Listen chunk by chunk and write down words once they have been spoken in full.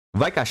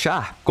Vai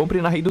caixar?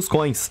 Compre na Rei dos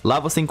Coins. Lá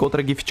você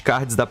encontra gift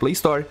cards da Play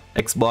Store,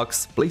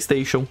 Xbox,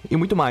 PlayStation e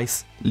muito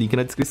mais. Link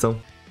na descrição.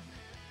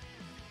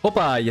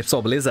 Opa, e aí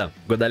pessoal, beleza?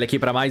 Godeli aqui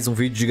para mais um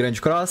vídeo de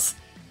Grande Cross.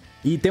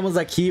 E temos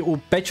aqui o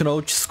Patch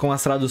Notes com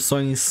as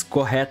traduções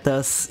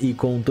corretas e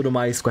com tudo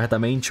mais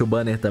corretamente, o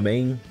banner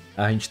também.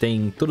 A gente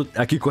tem tudo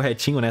aqui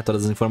corretinho, né?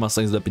 Todas as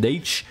informações do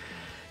update.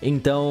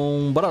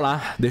 Então, bora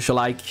lá, deixa o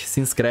like, se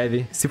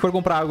inscreve. Se for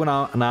comprar algo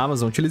na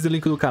Amazon, utilize o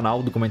link do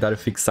canal, do comentário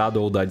fixado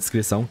ou da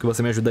descrição, que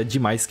você me ajuda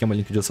demais, que é um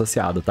link de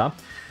associado, tá?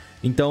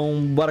 Então,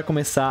 bora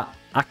começar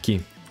aqui.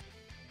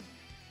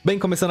 Bem,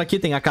 começando aqui,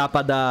 tem a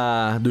capa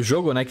do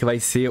jogo, né, que vai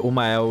ser o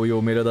Mael e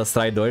o Melhor das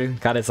Traidor.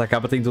 Cara, essa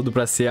capa tem tudo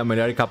pra ser a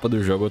melhor capa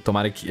do jogo.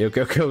 Tomara que... Eu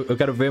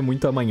quero ver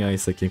muito amanhã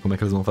isso aqui, como é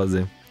que eles vão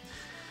fazer.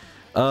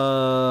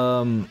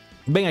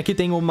 Bem, aqui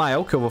tem o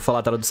Mael, que eu vou falar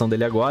a tradução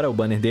dele agora, o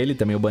banner dele,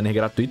 também o banner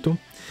gratuito.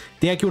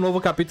 Tem aqui o novo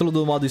capítulo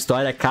do modo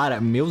história.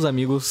 Cara, meus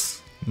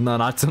amigos,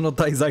 Nanatsu no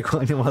Taizai com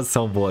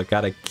animação boa,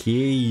 cara. Que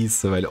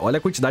isso, velho. Olha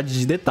a quantidade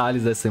de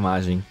detalhes dessa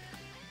imagem.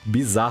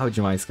 Bizarro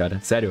demais, cara.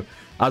 Sério.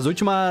 Os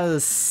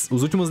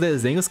últimos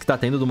desenhos que tá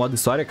tendo do modo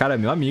história, cara,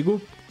 meu amigo,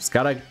 os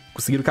caras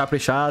conseguiram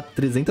caprichar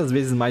 300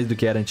 vezes mais do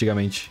que era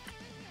antigamente.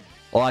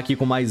 Ó, aqui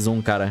com mais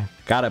um, cara.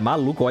 Cara,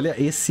 maluco, olha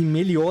esse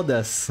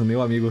Meliodas,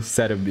 meu amigo.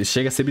 Sério,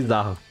 chega a ser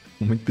bizarro.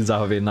 Muito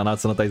bizarro ver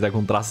Nanatsu no Taizai com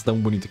um traço tão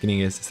bonito que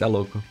nem esse. Isso é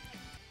louco.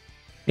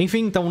 Enfim,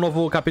 então um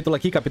novo capítulo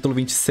aqui, capítulo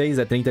 26,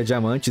 é 30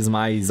 diamantes,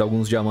 mais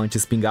alguns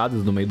diamantes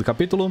pingados no meio do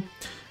capítulo.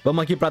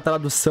 Vamos aqui pra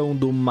tradução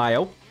do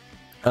Mael.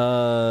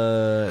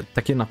 Tá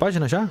aqui na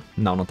página já?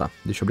 Não, não tá.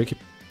 Deixa eu abrir aqui.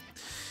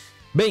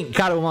 Bem,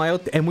 cara, o Mael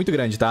é muito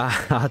grande, tá?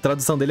 A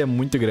tradução dele é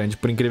muito grande,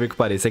 por incrível que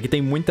pareça. Aqui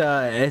tem muita...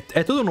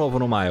 É tudo novo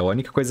no Mael. A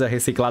única coisa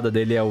reciclada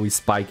dele é o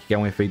Spike, que é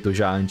um efeito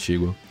já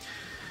antigo.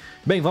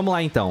 Bem, vamos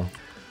lá então.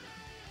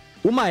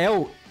 O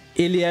Mael...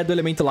 Ele é do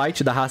elemento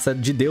light, da raça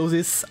de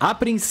deuses. A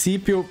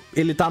princípio,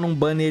 ele tá num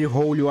banner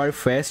Holy War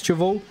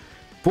Festival.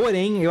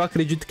 Porém, eu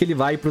acredito que ele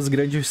vai pros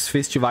grandes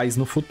festivais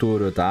no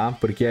futuro, tá?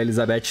 Porque a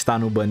Elizabeth tá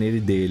no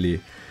banner dele.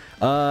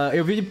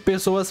 Eu vi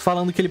pessoas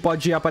falando que ele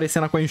pode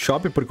aparecer na Coin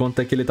Shop por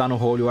conta que ele tá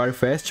no Holy War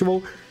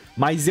Festival.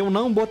 Mas eu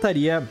não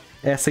botaria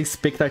essa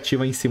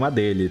expectativa em cima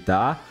dele,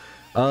 tá?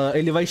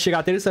 Ele vai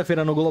chegar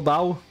terça-feira no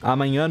Global,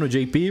 amanhã no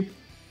JP.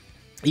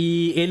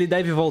 E ele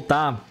deve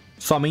voltar...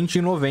 somente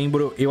em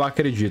novembro, eu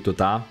acredito,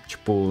 tá?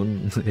 Tipo,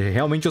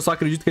 realmente eu só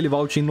acredito que ele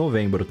volte em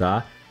novembro,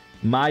 tá?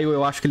 Maio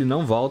eu acho que ele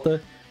não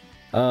volta.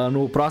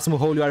 No próximo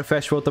Holy War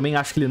Festival também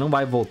acho que ele não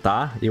vai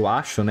voltar, eu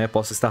acho, né?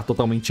 Posso estar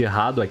totalmente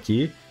errado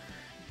aqui.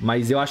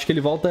 Mas eu acho que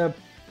ele volta...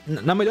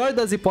 Na melhor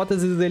das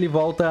hipóteses, ele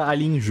volta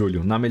ali em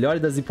julho. Na melhor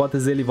das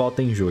hipóteses, ele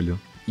volta em julho.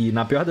 E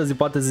na pior das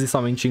hipóteses,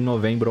 somente em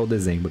novembro ou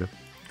dezembro.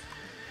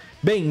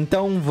 Bem,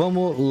 então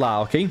vamos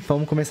lá, ok?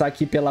 Vamos começar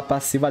aqui pela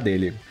passiva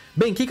dele.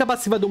 Bem, o que a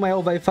passiva do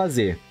Mael vai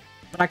fazer?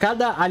 Para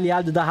cada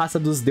aliado da raça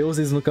dos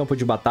deuses no campo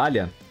de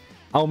batalha,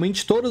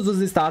 aumente todos os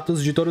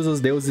status de todos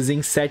os deuses em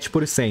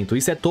 7%.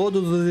 Isso é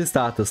todos os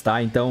status,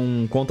 tá?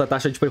 Então, conta a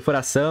taxa de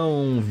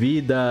perfuração,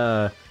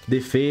 vida,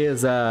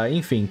 defesa,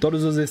 enfim,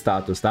 todos os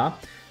status, tá?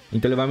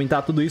 Então ele vai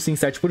aumentar tudo isso em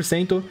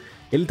 7%.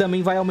 Ele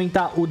também vai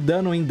aumentar o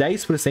dano em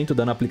 10%, o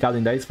dano aplicado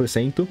em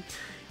 10%.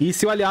 E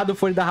se o aliado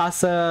for da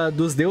raça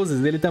dos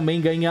deuses, ele também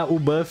ganha o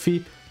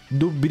buff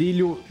do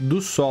brilho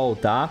do sol,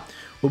 tá?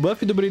 O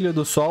buff do brilho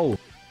do sol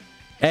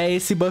é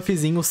esse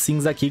buffzinho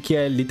cinza aqui, que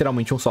é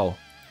literalmente um sol.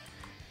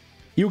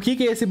 E o que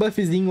esse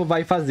buffzinho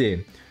vai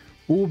fazer?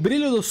 O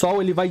brilho do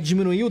sol ele vai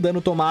diminuir o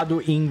dano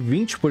tomado em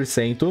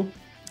 20%.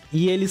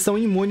 E eles são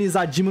imunes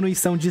à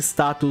diminuição de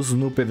status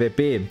no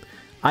PVP.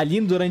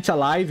 Ali durante a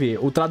live,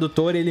 o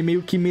tradutor ele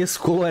meio que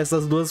mesclou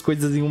essas duas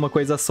coisas em uma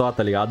coisa só,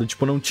 tá ligado?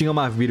 Tipo, não tinha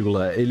uma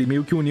vírgula. Ele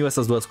meio que uniu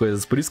essas duas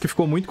coisas. Por isso que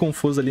ficou muito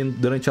confuso ali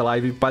durante a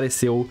live e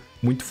pareceu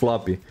muito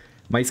flop.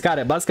 Mas,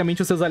 cara,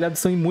 basicamente os seus aliados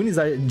são imunes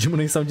à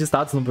diminuição de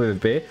status no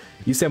PVP.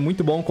 Isso é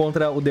muito bom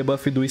contra o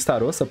debuff do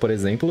Starossa, por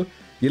exemplo.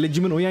 E ele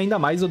diminui ainda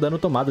mais o dano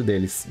tomado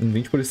deles, em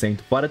 20%.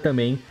 Fora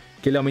também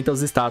que ele aumenta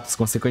os status,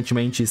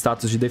 consequentemente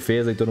status de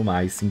defesa e tudo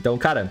mais. Então,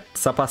 cara,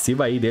 essa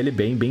passiva aí dele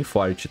é bem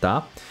forte,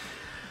 tá?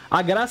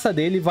 A graça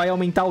dele vai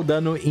aumentar o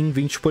dano em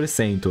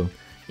 20%.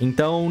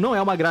 Então, não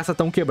é uma graça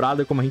tão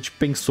quebrada como a gente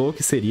pensou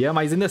que seria,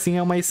 mas ainda assim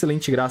é uma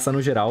excelente graça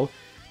no geral.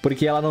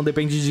 Porque ela não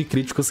depende de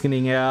críticos que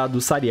nem é a do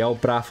Sariel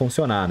pra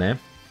funcionar, né?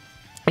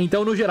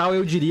 Então, no geral,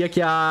 eu diria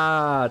que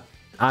a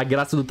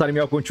graça do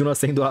Tarmiel continua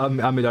sendo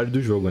a melhor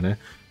do jogo, né?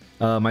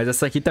 Mas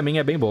essa aqui também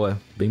é bem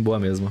boa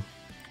mesmo.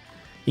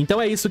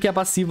 Então é isso que a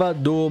passiva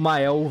do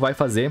Mael vai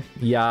fazer,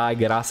 e a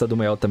graça do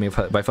Mael também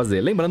vai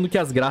fazer. Lembrando que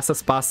as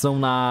graças passam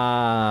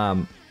na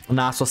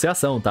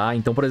associação, tá?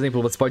 Então, por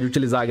exemplo, você pode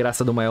utilizar a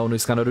graça do Mael no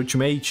Scanner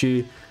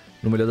Ultimate,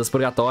 no Melhor das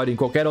Purgatório, em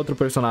qualquer outro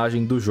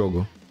personagem do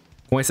jogo.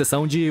 Com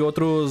exceção de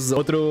outros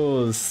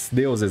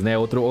deuses, né?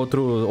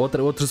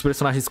 Outros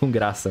personagens com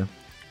graça.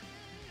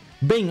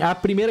 Bem, a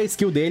primeira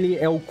skill dele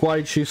é o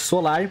Corte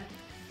Solar.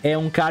 É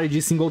um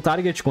card single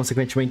target,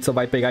 consequentemente só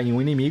vai pegar em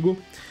um inimigo.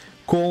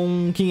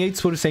 Com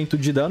 500%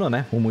 de dano,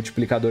 né? O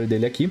multiplicador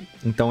dele aqui.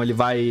 Então ele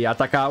vai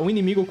atacar um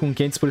inimigo com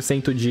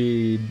 500%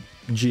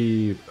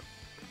 de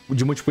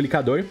de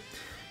multiplicador.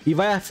 E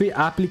vai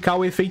aplicar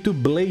o efeito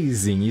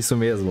Blazing, isso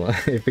mesmo,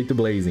 efeito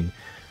Blazing.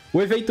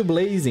 O efeito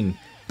Blazing,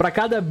 para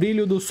cada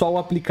brilho do sol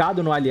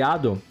aplicado no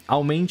aliado,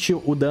 aumente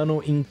o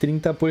dano em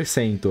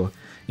 30%.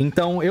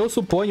 Então, eu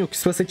suponho que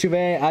se você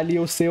tiver ali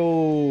o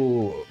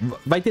seu...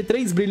 Vai ter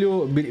 3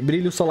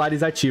 brilhos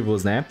solares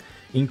ativos, né?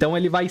 Então,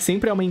 ele vai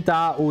sempre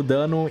aumentar o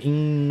dano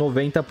em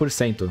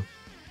 90%.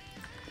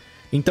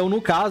 Então,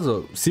 no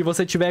caso, se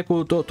você tiver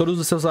com todos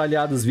os seus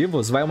aliados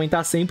vivos, vai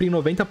aumentar sempre em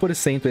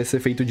 90% esse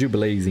efeito de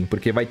Blazing,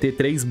 porque vai ter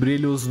 3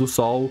 brilhos do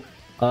sol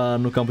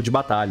no campo de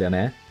batalha,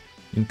 né?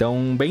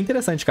 Então, bem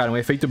interessante, cara. Um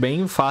efeito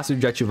bem fácil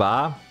de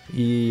ativar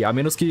e a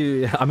menos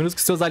que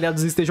seus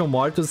aliados estejam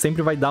mortos,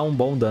 sempre vai dar um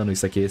bom dano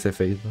isso aqui, esse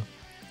efeito.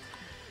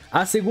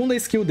 A segunda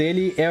skill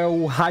dele é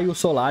o Raio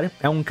Solar.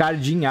 É um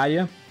card em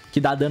área que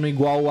dá dano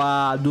igual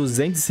a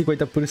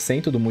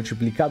 250% do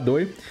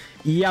multiplicador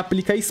e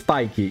aplica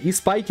Spike.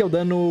 Spike é o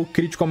dano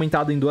crítico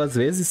aumentado em 2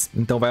 vezes,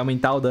 então vai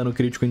aumentar o dano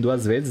crítico em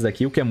 2 vezes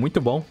aqui, o que é muito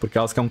bom, porque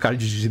é um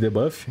card de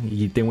debuff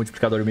e tem um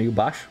multiplicador meio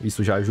baixo,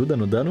 isso já ajuda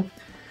no dano.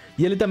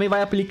 E ele também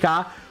vai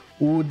aplicar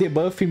o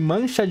debuff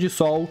Mancha de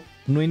Sol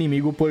no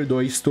inimigo por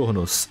 2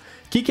 turnos.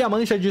 O que a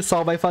Mancha de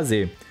Sol vai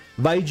fazer?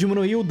 Vai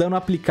diminuir o dano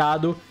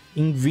aplicado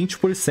em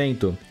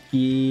 20%.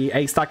 E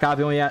é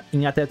estacável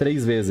em até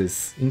 3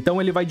 vezes.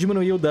 Então ele vai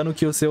diminuir o dano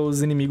que os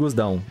seus inimigos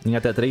dão em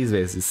até 3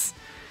 vezes.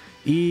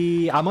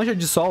 E a Mancha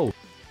de Sol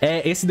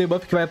é esse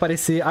debuff que vai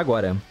aparecer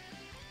agora.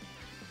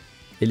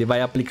 Ele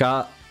vai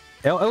aplicar...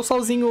 É o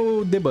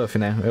solzinho debuff,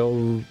 né? É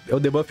o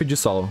debuff de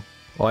sol.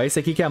 Ó, esse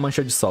aqui que é a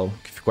Mancha de Sol,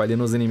 que ficou ali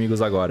nos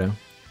inimigos agora.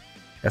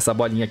 Essa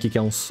bolinha aqui que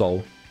é um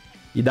sol.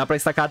 E dá pra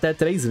estacar até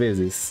 3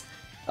 vezes.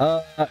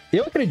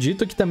 Eu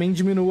acredito que também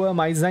diminua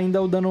mais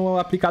ainda o dano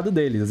aplicado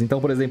deles.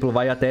 Então, por exemplo,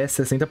 vai até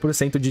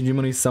 60% de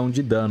diminuição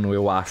de dano,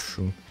 eu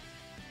acho.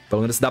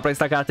 Pelo menos se dá pra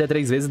estacar até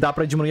 3 vezes, dá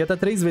pra diminuir até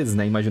 3 vezes,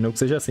 né? Imagino eu que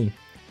seja assim.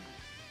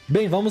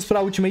 Bem, vamos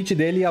pra ultimate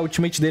dele. A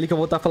ultimate dele que eu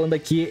vou estar falando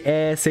aqui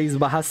é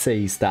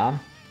 6/6, tá?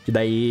 Que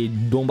daí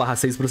do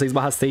 1/6 pro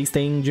 6/6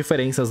 tem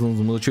diferenças nos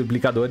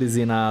multiplicadores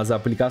e nas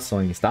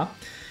aplicações, tá?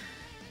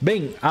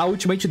 Bem, a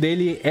ultimate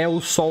dele é o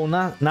Sol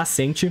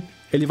Nascente.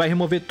 Ele vai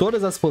remover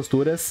todas as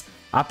posturas,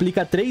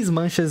 aplica 3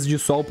 manchas de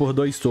sol por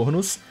 2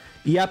 turnos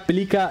e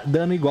aplica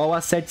dano igual a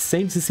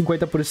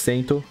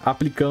 750%,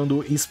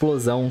 aplicando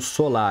explosão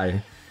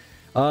solar.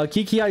 O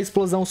que a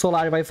explosão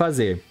solar vai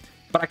fazer?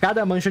 Para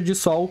cada mancha de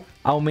sol,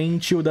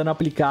 aumente o dano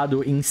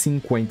aplicado em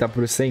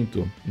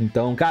 50%.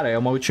 Então, cara, é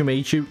uma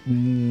ultimate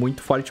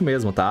muito forte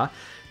mesmo, tá?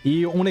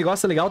 E um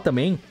negócio legal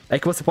também é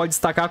que você pode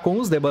destacar com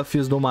os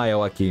debuffs do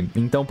MAEL aqui.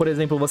 Então, por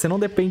exemplo, você não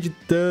depende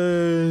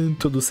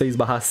tanto do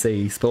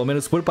 6/6, pelo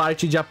menos por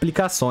parte de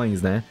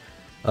aplicações, né?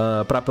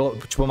 Pra,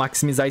 tipo,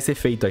 maximizar esse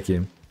efeito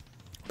aqui.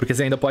 Porque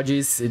você ainda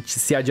pode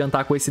se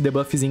adiantar com esse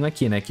debuffzinho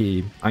aqui, né?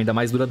 Que ainda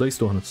mais dura 2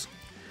 turnos.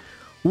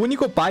 O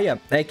único paia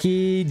é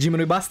que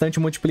diminui bastante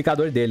o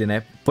multiplicador dele,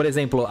 né? Por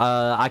exemplo,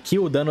 aqui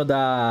o dano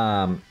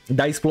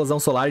da explosão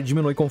solar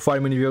diminui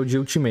conforme o nível de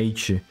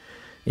ultimate.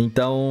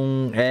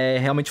 Então,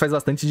 realmente faz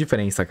bastante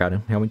diferença,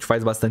 cara. Realmente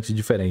faz bastante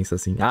diferença,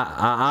 assim.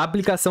 A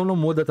aplicação não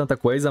muda tanta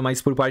coisa,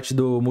 mas por parte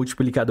do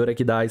multiplicador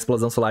aqui da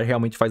explosão solar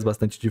realmente faz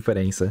bastante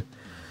diferença.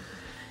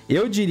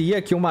 Eu diria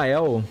que o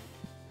MAEL...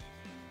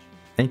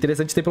 É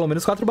interessante ter pelo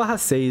menos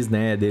 4/6,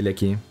 né, dele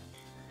aqui.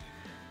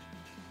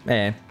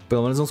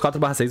 Pelo menos uns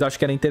 4/6 eu acho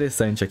que era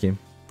interessante aqui.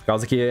 Por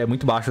causa que é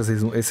muito baixo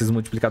esses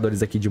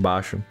multiplicadores aqui de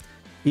baixo.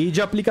 E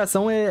de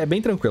aplicação é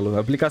bem tranquilo. A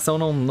aplicação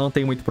não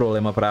tem muito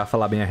problema pra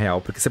falar bem a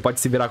real, porque você pode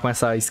se virar com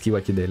essa skill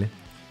aqui dele.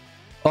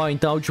 Ó,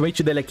 então a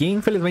ultimate dele aqui,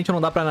 infelizmente não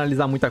dá pra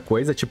analisar muita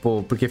coisa,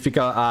 tipo, porque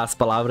fica as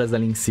palavras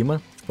ali em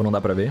cima, tipo, não dá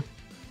pra ver.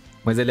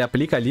 Mas ele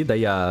aplica ali,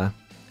 daí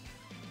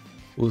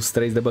os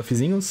 3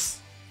 debuffzinhos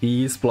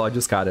e explode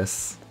os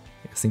caras.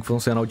 É assim que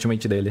funciona a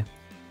ultimate dele.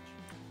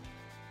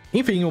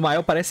 Enfim, o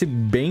MAEL parece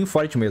bem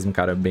forte mesmo,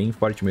 cara, bem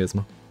forte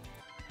mesmo.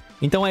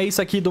 Então é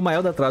isso aqui do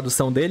MAEL, da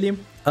tradução dele.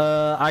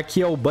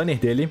 Aqui é o banner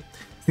dele.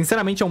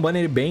 Sinceramente é um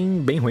banner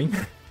bem ruim.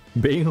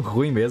 Bem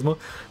ruim mesmo.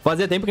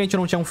 Fazia tempo que a gente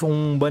não tinha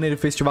um banner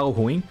festival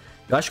ruim.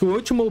 Eu acho que o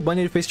último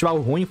banner festival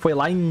ruim foi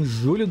lá em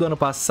julho do ano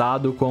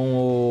passado com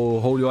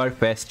o Holy War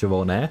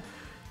Festival, né?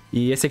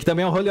 E esse aqui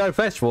também é o Holy War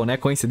Festival, né?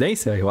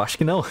 Coincidência? Eu acho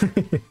que não.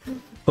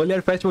 Holy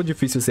War Festival é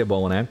difícil ser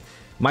bom, né?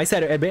 Mas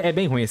sério, é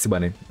bem ruim esse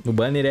banner. O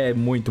banner é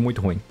muito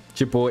ruim.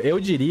 Tipo, eu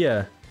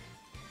diria...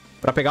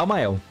 Pra pegar o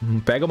MAEL.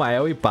 Pega o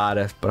MAEL e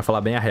pra falar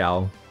bem a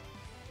real.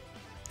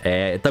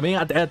 Também,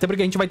 até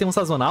porque a gente vai ter um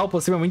sazonal,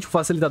 possivelmente um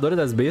facilitador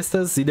das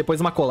bestas e depois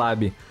uma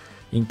collab.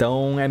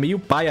 Então é meio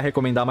paia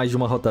recomendar mais de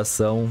uma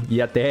rotação.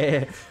 E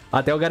até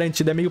o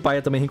garantido é meio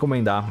paia também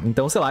recomendar.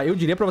 Então, sei lá, eu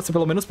diria pra você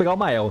pelo menos pegar o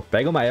MAEL.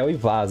 Pega o MAEL e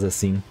vaza,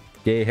 assim.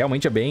 Porque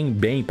realmente é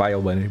bem paia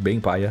o banner. Bem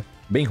paia.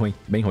 Bem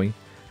ruim.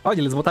 Olha,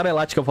 eles botaram a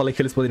Elate que eu falei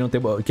que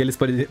eles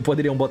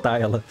poderiam botar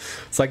ela.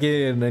 Só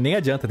que nem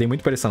adianta, tem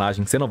muito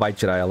personagem. Você não vai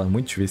tirar ela,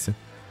 muito difícil.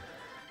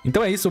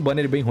 Então é isso, o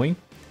banner bem ruim.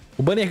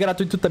 O banner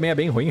gratuito também é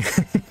bem ruim.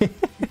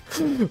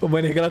 O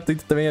banner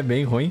gratuito também é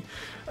bem ruim.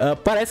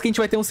 Parece que a gente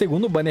vai ter um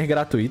segundo banner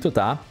gratuito,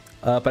 tá?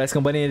 Parece que é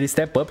um banner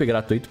step up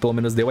gratuito, pelo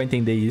menos deu a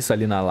entender isso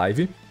ali na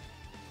live.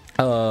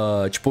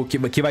 Tipo,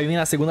 que vai vir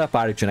na segunda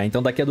parte, né?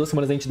 Então daqui a 2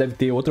 semanas a gente deve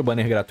ter outro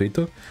banner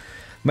gratuito.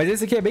 Mas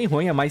esse aqui é bem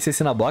ruim, é mais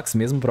CC na box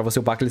mesmo, pra você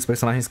upar aqueles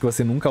personagens que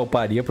você nunca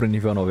uparia pro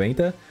nível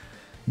 90.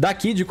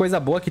 Daqui, de coisa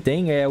boa que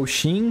tem, é o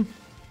Shin,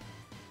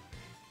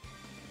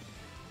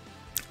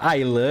 a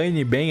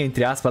Elaine, bem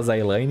entre aspas a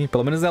Elaine.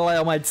 Pelo menos ela é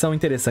uma adição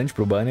interessante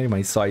pro banner,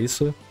 mas só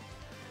isso.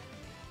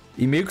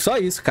 E meio que só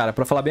isso, cara,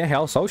 pra falar bem a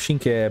real, só o Shin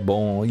que é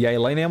bom. E a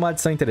Elaine é uma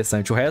adição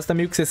interessante, o resto é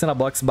meio que CC na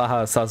box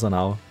barra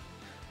sazonal.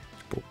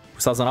 Tipo,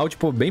 o sazonal,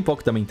 tipo, bem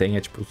pouco também tem, é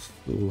tipo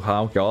o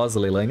Hawk,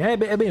 Ozla, Elaine.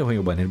 É bem ruim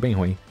o banner, bem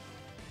ruim.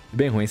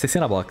 Bem ruim, CC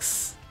na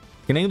box.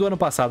 Que nem do ano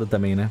passado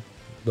também, né?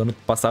 Do ano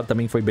passado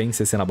também foi bem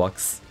CC na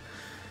box.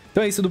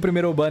 Então é isso do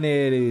primeiro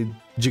banner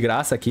de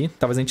graça aqui.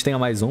 Talvez a gente tenha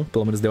mais um,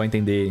 pelo menos deu a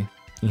entender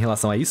em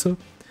relação a isso.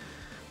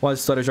 Bom, a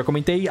história eu já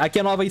comentei. Aqui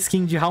é a nova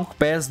skin de Round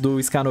Pass do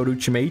Scanner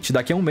Ultimate.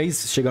 Daqui a um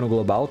mês chega no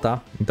Global,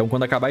 tá? Então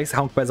quando acabar esse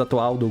Round Pass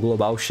atual do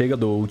Global, chega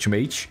do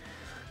Ultimate.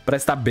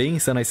 Parece estar bem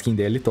insana a skin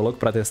dele, tô louco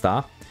pra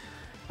testar.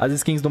 As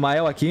skins do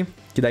Mael aqui,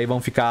 que daí vão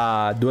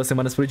ficar 2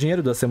 semanas pro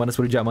dinheiro, 2 semanas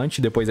pro diamante,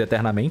 depois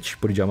eternamente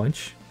por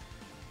diamante.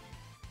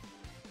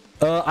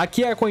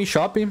 Aqui é a Coin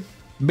Shop.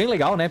 Bem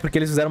legal, né? Porque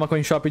eles fizeram uma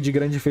Coin Shop de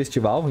grande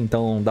festival,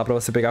 então dá pra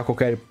você pegar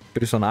qualquer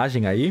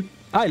personagem aí.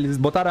 Ah, eles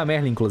botaram a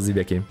Merlin, inclusive,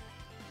 aqui.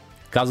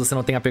 Caso você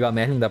não tenha pegado a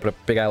Merlin, dá pra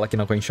pegar ela aqui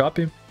na Coin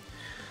Shop.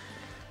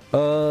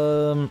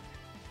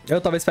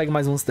 Eu talvez pegue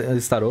mais uns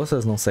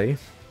Starossas, não sei.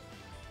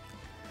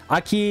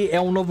 Aqui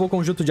é um novo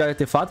conjunto de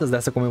artefatos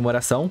dessa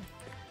comemoração.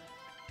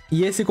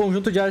 E esse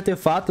conjunto de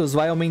artefatos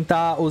vai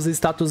aumentar os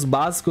status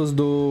básicos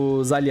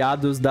dos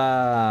aliados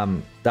da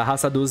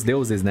raça dos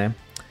deuses, né?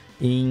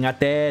 Em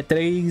até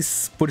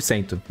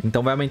 3%.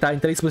 Então vai aumentar em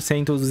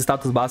 3% os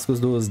status básicos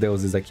dos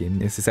deuses aqui,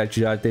 nesse set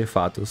de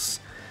artefatos.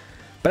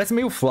 Parece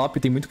meio flop,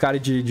 tem muito cara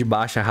de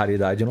baixa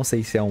raridade. Eu não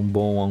sei se é um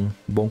bom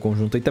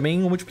conjunto. E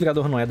também o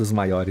multiplicador não é dos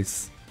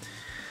maiores.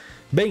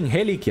 Bem,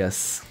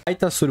 relíquias.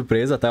 Baita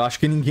surpresa, tá? Eu acho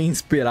que ninguém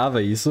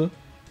esperava isso.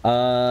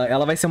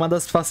 Ela vai ser uma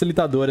das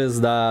facilitadoras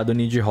do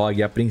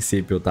Nidhogg a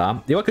princípio, tá?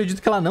 Eu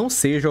acredito que ela não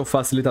seja o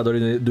facilitador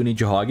do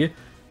Nidhogg,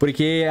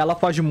 porque ela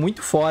foge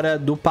muito fora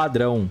do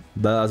padrão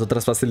das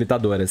outras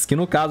facilitadoras. Que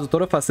no caso,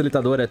 toda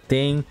facilitadora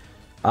tem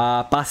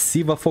a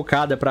passiva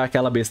focada para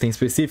aquela besta em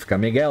específica.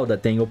 Megelda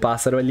tem o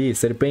pássaro ali,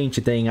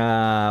 Serpente tem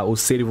o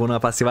cervo na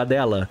passiva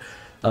dela,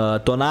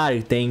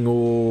 Tonari tem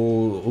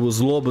os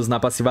lobos na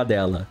passiva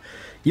dela.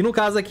 E no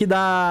caso aqui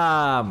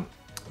da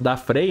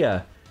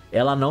Freya,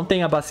 ela não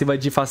tem a passiva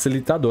de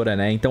facilitadora,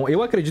 né? Então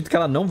eu acredito que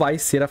ela não vai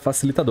ser a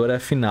facilitadora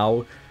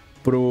final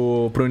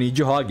pro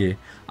Nidhogg.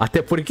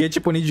 Até porque,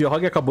 tipo, o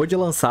Nidhogg acabou de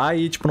lançar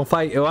e, tipo,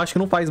 eu acho que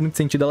não faz muito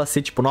sentido ela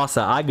ser, tipo,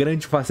 nossa, a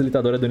grande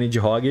facilitadora do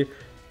Nidhogg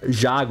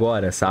já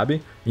agora,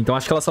 sabe? Então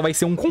acho que ela só vai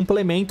ser um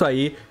complemento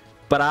aí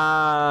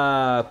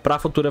pra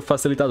futura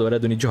facilitadora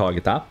do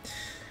Nidhogg, tá?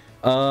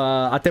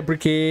 Até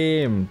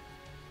porque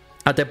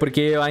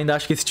eu ainda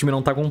acho que esse time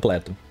não tá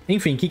completo.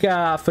 Enfim, o que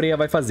a Freya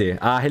vai fazer?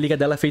 A relíquia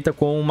dela é feita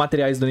com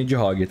materiais do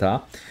Nidhogg,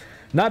 tá?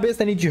 Na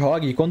besta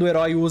Nidhogg, quando o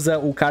herói usa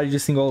o card de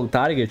single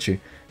target,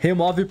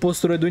 remove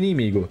postura do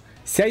inimigo.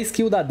 Se a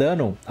skill dá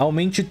dano,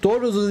 aumente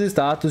todos os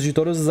status de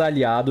todos os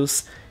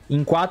aliados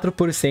em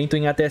 4%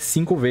 em até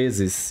 5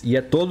 vezes. E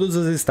é todos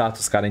os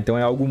status, cara, então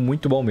é algo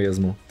muito bom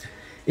mesmo.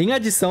 Em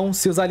adição,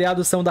 se os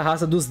aliados são da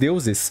raça dos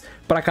deuses,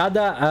 para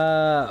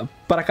cada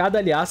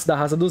aliado da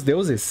raça dos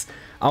deuses,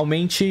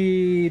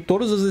 aumente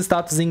todos os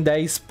status em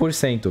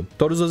 10%.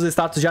 Todos os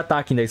status de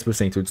ataque em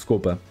 10%,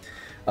 desculpa.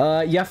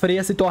 E a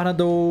Freya se torna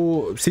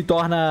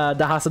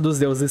da raça dos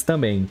deuses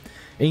também.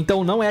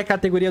 Então não é a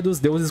categoria dos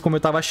deuses como eu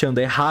tava achando,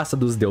 é raça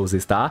dos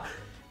deuses, tá?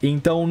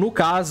 Então, no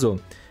caso,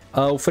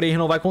 o Freyr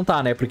não vai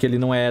contar, né? Porque ele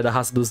não é da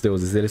raça dos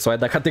deuses, ele só é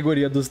da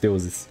categoria dos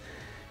deuses.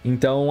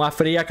 Então a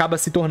Freya acaba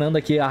se tornando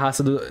aqui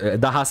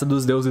da raça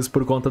dos deuses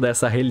por conta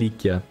dessa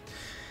relíquia.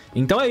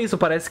 Então é isso,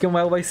 parece que o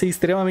MAEL vai ser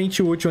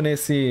extremamente útil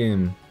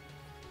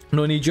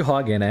no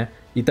Nidhogg, né?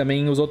 E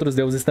também os outros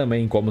deuses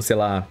também, como, sei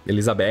lá,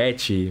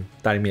 Elizabeth,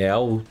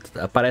 Tarmiel.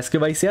 Parece que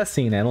vai ser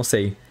assim, né? Não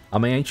sei.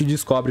 Amanhã a gente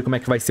descobre como é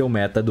que vai ser o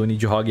meta do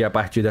Nidhogg a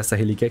partir dessa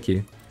relíquia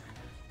aqui.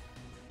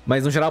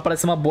 Mas no geral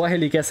parece uma boa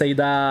relíquia essa aí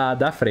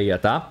da Freya,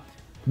 tá?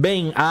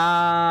 Bem,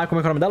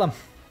 como é que é o nome dela?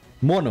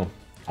 Mono.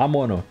 A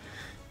Mono.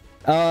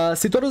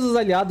 Se todos os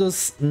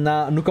aliados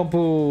no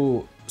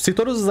campo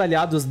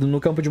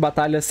de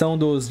batalha são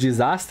dos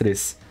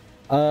desastres,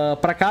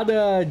 para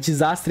cada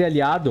desastre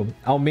aliado,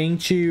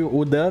 aumente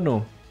o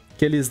dano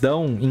que eles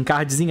dão em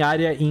cards em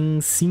área em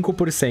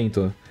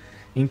 5%.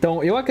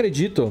 Então eu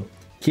acredito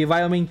que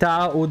vai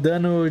aumentar o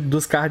dano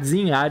dos cards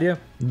em área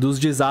dos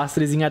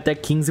desastres em até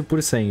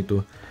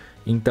 15%.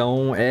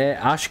 Então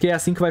acho que é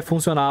assim que vai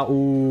funcionar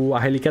a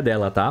relíquia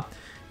dela, tá?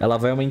 Ela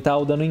vai aumentar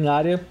o dano em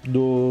área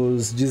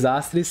dos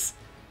desastres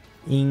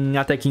em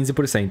até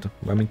 15%.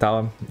 Vai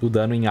aumentar o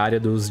dano em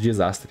área dos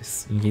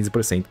desastres em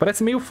 15%.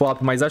 Parece meio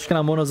flop, mas acho que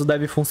na mono azul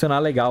deve funcionar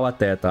legal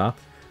até, tá?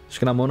 Acho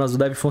que na mono azul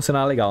deve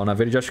funcionar legal. Na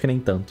verde acho que nem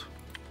tanto.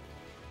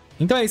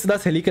 Então é isso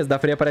das relíquias. Da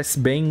Freya parece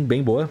bem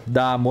boa.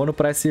 Da Mono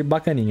parece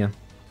bacaninha.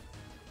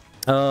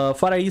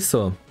 Fora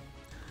isso...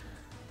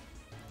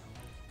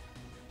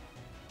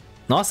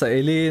 Nossa,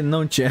 ele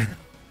não tinha...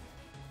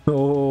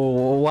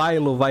 O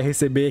Ailo vai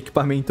receber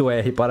equipamento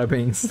R,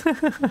 parabéns.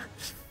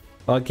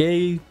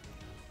 Ok.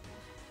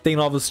 Tem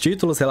novos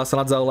títulos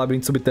relacionados ao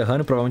labirinto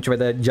subterrâneo. Provavelmente vai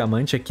dar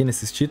diamante aqui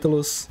nesses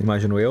títulos,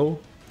 imagino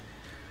eu.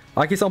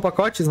 Aqui são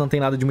pacotes, não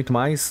tem nada de muito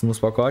mais nos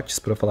pacotes,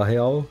 pra falar a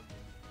real.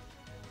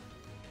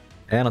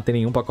 Não tem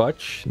nenhum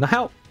pacote. Na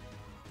real...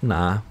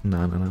 Não.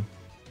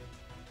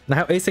 Na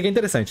real, esse aqui é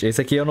interessante. Esse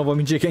aqui eu não vou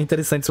mentir que é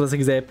interessante se você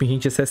quiser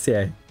pingente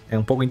SSR. É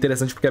um pouco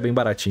interessante porque é bem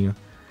baratinho.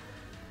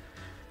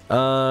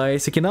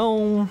 Esse aqui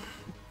não...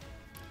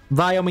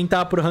 Vai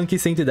aumentar pro rank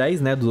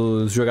 110, né,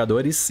 dos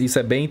jogadores. Isso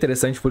é bem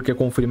interessante porque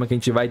confirma que a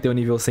gente vai ter o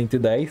nível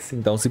 110.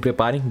 Então se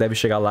preparem, deve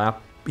chegar lá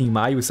em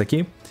maio isso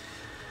aqui.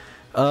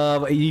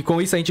 E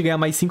com isso a gente ganha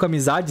mais 5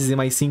 amizades e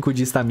mais 5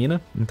 de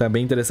estamina. Então é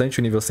bem interessante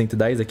o nível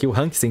 110 aqui, o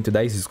rank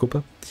 110,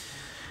 desculpa.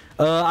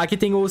 Aqui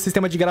tem o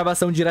sistema de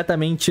gravação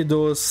diretamente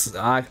dos...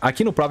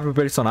 Aqui no próprio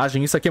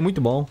personagem. Isso aqui é muito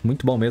bom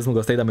mesmo,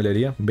 gostei da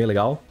melhoria, bem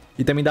legal.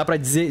 E também dá pra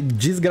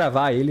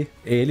desgravar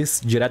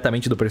eles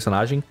diretamente do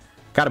personagem.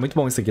 Cara, muito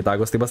bom isso aqui, tá?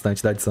 Gostei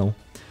bastante da adição.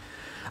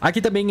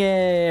 Aqui também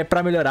é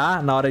pra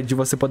melhorar na hora de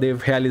você poder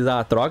realizar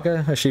a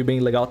troca. Achei bem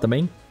legal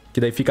também.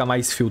 Que daí fica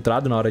mais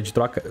filtrado na hora de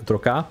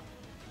trocar.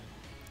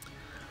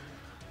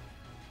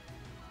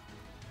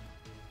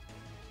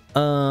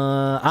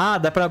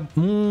 Dá pra...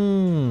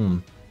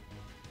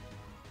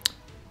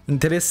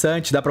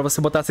 Interessante, dá pra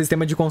você botar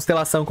sistema de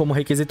constelação como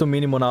requisito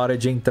mínimo na hora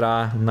de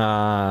entrar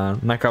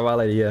na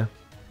cavalaria.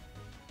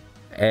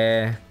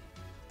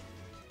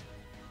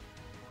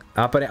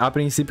 A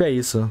princípio é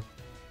isso.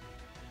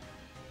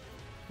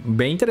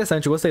 Bem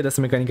interessante, eu gostei dessa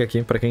mecânica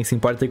aqui. Pra quem se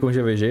importa aí com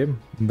GVG,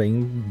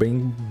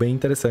 bem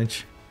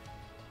interessante.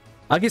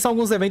 Aqui são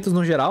alguns eventos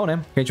no geral,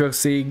 né? A gente vai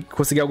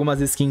conseguir algumas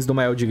skins do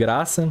MAEL de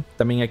graça.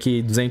 Também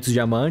aqui 200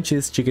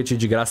 diamantes, ticket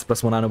de graça pra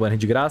summonar no banner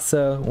de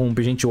graça. Um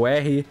pingente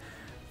UR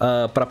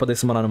pra poder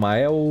summonar no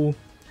MAEL.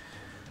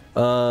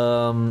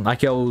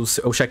 Aqui é o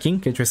check-in,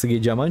 que a gente vai conseguir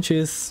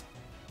diamantes.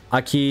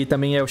 Aqui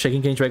também é o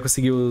check-in que a gente vai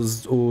conseguir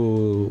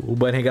o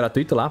banner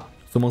gratuito lá.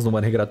 Summons no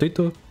banner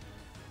gratuito.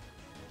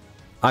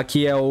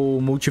 Aqui é o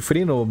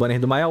multifree no banner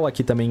do MAEL.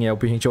 Aqui também é o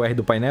pingente UR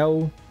do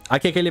painel.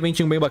 Aqui é aquele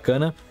eventinho bem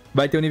bacana.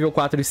 Vai ter o nível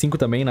 4 e 5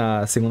 também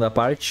na segunda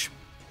parte.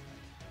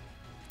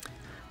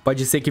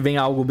 Pode ser que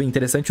venha algo bem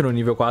interessante no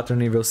nível 4 e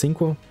no nível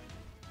 5.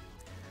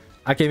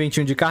 Aqui é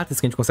eventinho de cartas,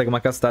 que a gente consegue uma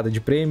castada de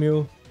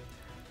prêmio.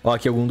 Ó,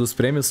 aqui algum dos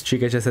prêmios.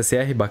 Ticket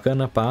SSR,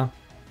 bacana, pá.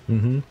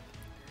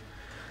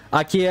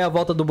 Aqui é a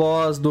volta do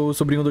boss do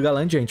sobrinho do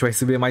Galante. A gente vai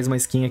receber mais uma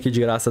skin aqui de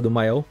graça do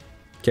MAEL,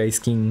 que é a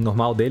skin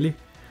normal dele.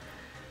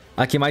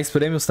 Aqui mais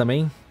prêmios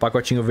também.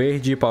 Pacotinho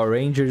verde,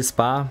 Power Rangers,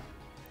 pá.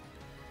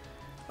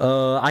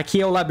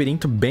 Aqui é o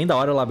labirinto, bem da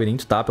hora o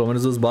labirinto, tá? Pelo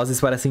menos os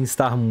bosses parecem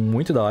estar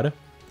muito da hora.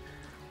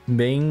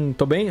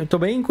 Tô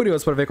bem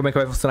curioso pra ver como é que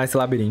vai funcionar esse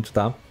labirinto,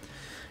 tá?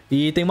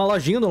 E tem uma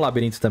lojinha no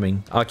labirinto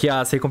também. Aqui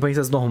as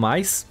recompensas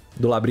normais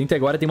do labirinto e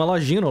agora tem uma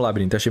lojinha no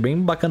labirinto. Achei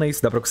bem bacana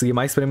isso, dá pra conseguir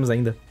mais prêmios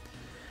ainda.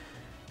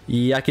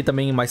 E aqui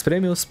também mais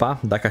prêmios, pá,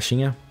 da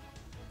caixinha.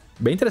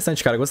 Bem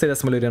interessante, cara, gostei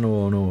dessa melhoria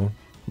no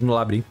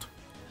labirinto.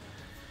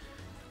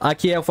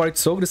 Aqui é o Forte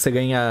Sogres, você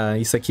ganha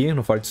isso aqui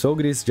no Forte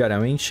Sogres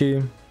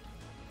diariamente.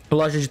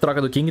 Loja de troca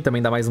do King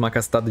também dá mais uma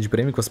castada de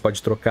prêmio que você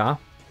pode trocar.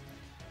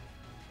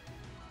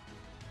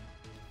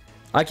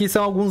 Aqui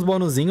são alguns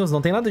bonuzinhos,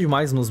 não tem nada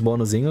demais nos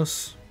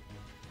bonuzinhos.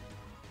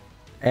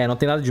 Não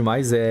tem nada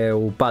demais, é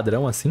o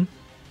padrão assim.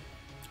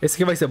 Esse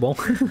aqui vai ser bom.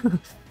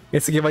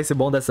 Esse aqui vai ser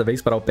bom dessa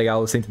vez para eu pegar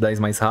o 110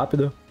 mais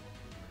rápido.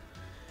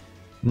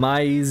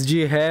 Mas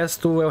de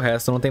resto é o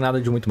resto, não tem nada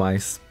de muito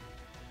mais.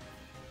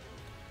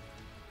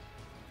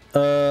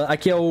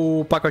 Aqui é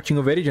o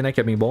pacotinho verde, né,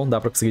 que é bem bom, dá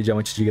pra conseguir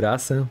diamante de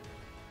graça.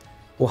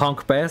 O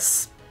Honk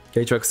Pass, que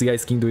a gente vai conseguir a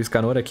skin do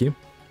Escanor aqui.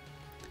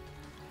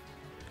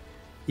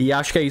 E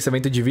acho que é isso,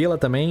 evento de vila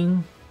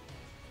também.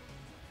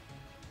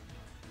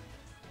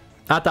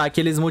 Tá,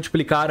 aqui eles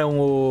multiplicaram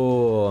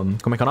o...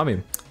 Como é que é o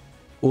nome?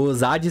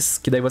 Os ADs,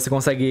 que daí você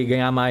consegue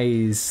ganhar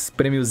mais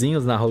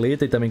prêmiozinhos na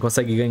roleta e também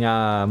consegue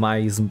ganhar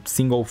mais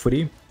single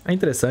free. É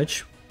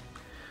interessante.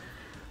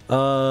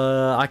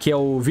 Aqui é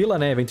o Vila,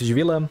 né? Evento de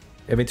Vila.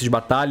 Evento de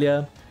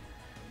Batalha.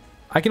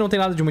 Aqui não tem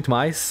nada de muito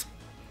mais.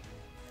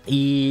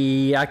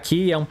 E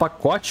aqui é um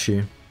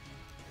pacote.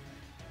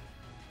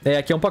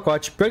 Aqui é um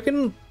pacote. Pior que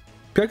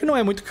não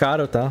é muito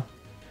caro, tá?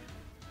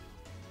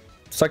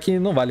 Só que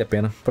não vale a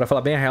pena. Pra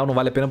falar bem a real, não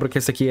vale a pena porque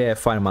esse aqui é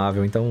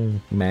farmável, então,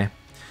 meh.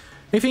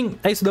 Enfim,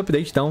 é isso do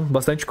update, então.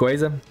 Bastante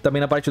coisa. Também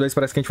na parte 2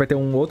 parece que a gente vai ter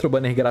um outro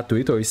banner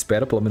gratuito, eu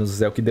espero. Pelo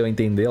menos é o que deu a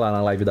entender lá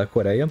na live da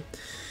Coreia.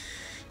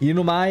 E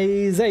no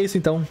mais, é isso,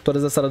 então.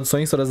 Todas as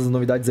traduções, todas as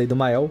novidades aí do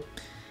MAEL.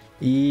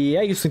 E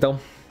é isso, então.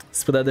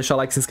 Se puder deixar o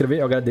like e se inscrever,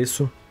 eu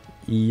agradeço.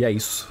 E é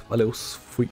isso. Valeu, fui.